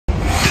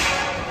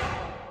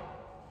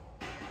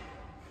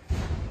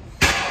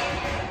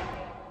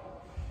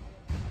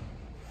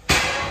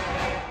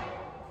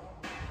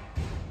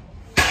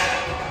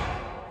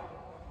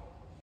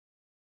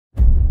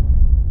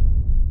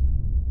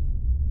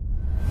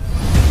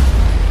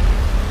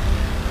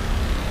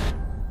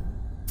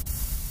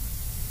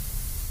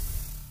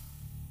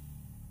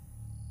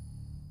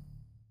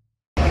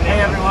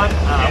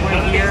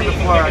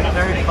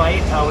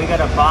we got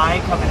a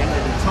bye coming into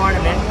the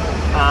tournament.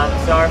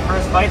 So our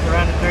first fight, the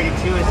round of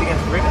 32, is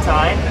against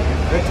Riptide.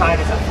 Riptide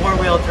is a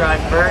 4-wheel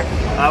drive vert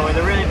with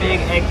a really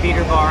big egg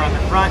beater bar on the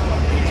front.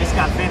 He just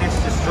got finished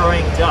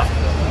destroying Duck.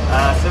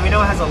 So we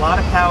know it has a lot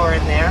of power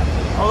in there,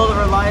 although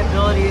the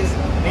reliability is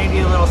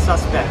maybe a little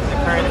suspect.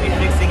 They're currently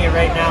fixing it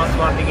right now,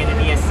 swapping in an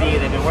ESC.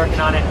 They've been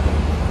working on it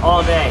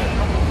all day.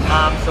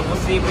 So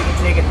we'll see if we can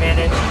take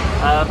advantage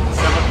of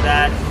some of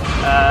that,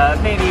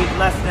 maybe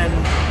less than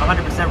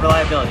 100%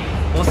 reliability.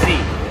 We'll see.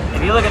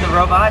 If you look at the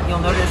robot,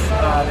 you'll notice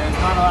there's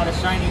not a lot of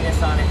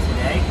shininess on it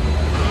today.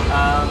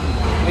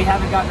 We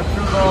haven't gotten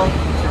approval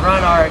to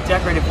run our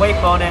decorative weight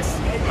bonus,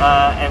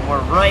 and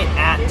we're right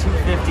at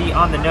 250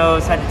 on the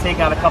nose. Had to take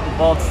out a couple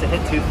bolts to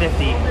hit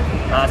 250.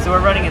 So we're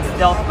running in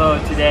stealth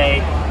mode today.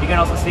 You can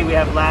also see we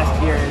have last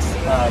year's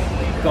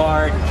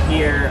guard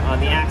here on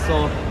the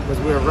axle because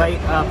we were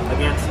right up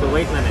against the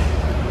weight limit.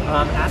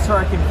 As for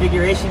our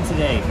configuration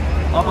today,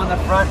 up on the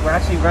front, we're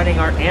actually running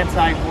our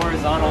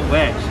anti-horizontal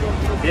wedge.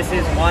 This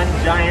is one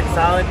giant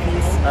solid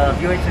piece of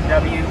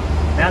UHMW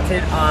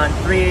mounted on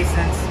 3/8"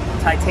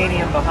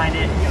 titanium behind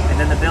it, and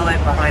then the billet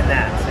behind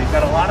that. So you've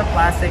got a lot of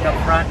plastic up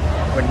front.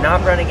 We're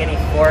not running any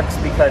forks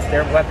because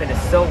their weapon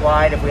is so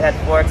wide. If we had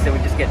forks, it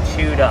would just get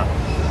chewed up,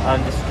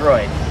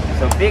 destroyed.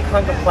 So big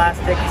hunk of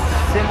plastic,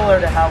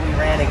 similar to how we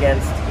ran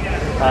against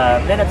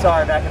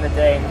Minotaur back in the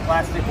day. The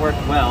plastic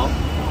worked well,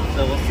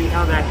 so we'll see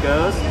how that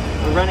goes.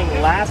 We're running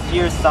last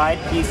year's side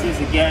pieces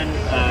again,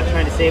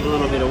 trying to save a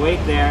little bit of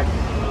weight there.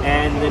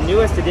 And the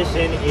newest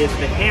addition is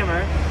the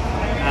hammer.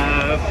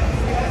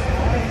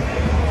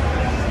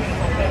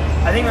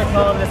 I think we're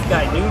calling this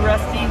guy New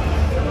Rusty.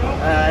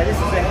 This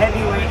is a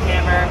heavyweight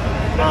hammer,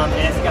 and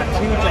it's got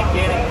 2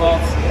 gigantic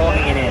bolts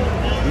holding it in.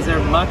 These are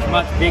much,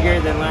 much bigger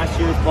than last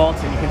year's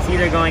bolts, and you can see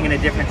they're going in a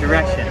different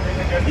direction.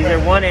 These are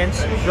 1-inch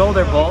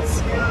shoulder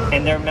bolts,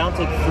 and they're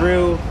mounted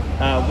through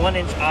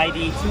 1-inch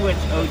ID,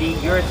 2-inch OD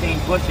urethane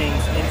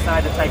bushings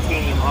inside the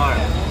titanium arm.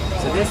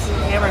 So this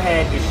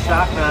hammerhead is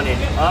shock mounted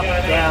up,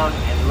 down,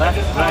 and left,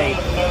 right,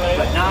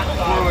 but not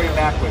forward and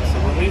backwards. So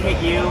when we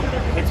hit you,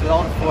 it hits with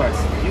all the force.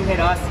 If you hit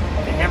us,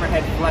 the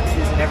hammerhead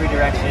flexes in every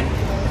direction,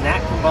 and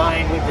that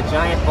combined with the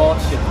giant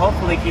bolts should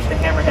hopefully keep the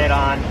hammerhead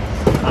on,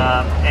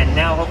 and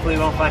now hopefully we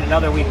won't find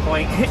another weak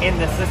point in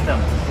the system.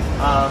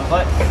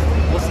 But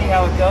we'll see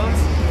how it goes.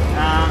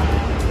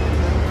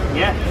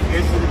 Yeah,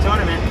 here's to the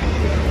tournament.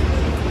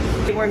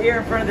 We're here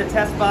in front of the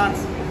test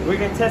box. We're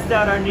going to test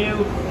out our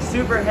new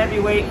super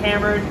heavyweight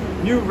hammered,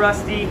 New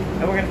Rusty,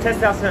 and we're going to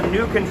test out some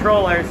new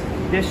controllers.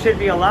 This should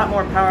be a lot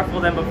more powerful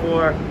than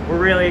before. We're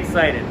really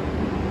excited.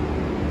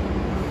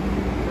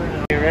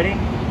 You ready?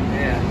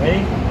 Yeah.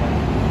 Ready?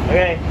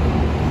 Okay.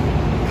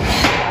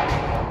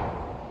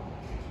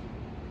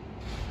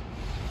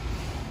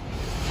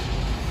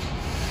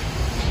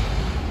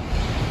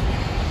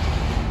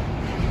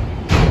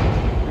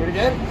 Pretty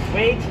good?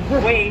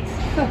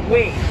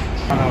 Wait.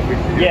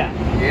 Yeah.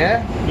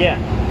 Yeah? Yeah.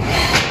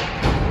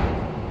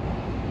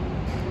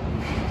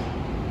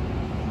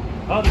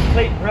 Oh, the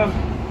plate broke.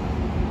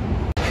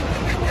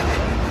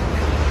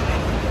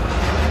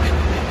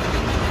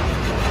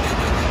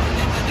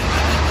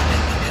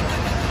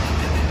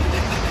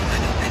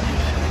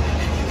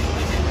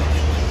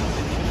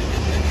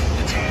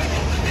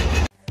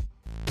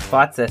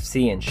 Bots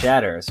FC and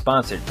Shatter are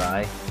sponsored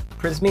by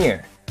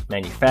Prismier,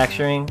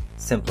 Manufacturing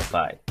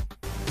Simplified,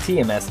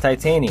 TMS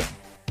Titanium,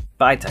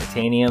 Buy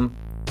Titanium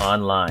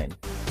online,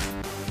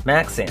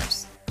 Max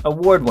Amps,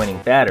 award-winning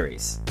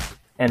batteries,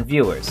 and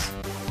viewers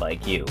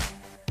like you.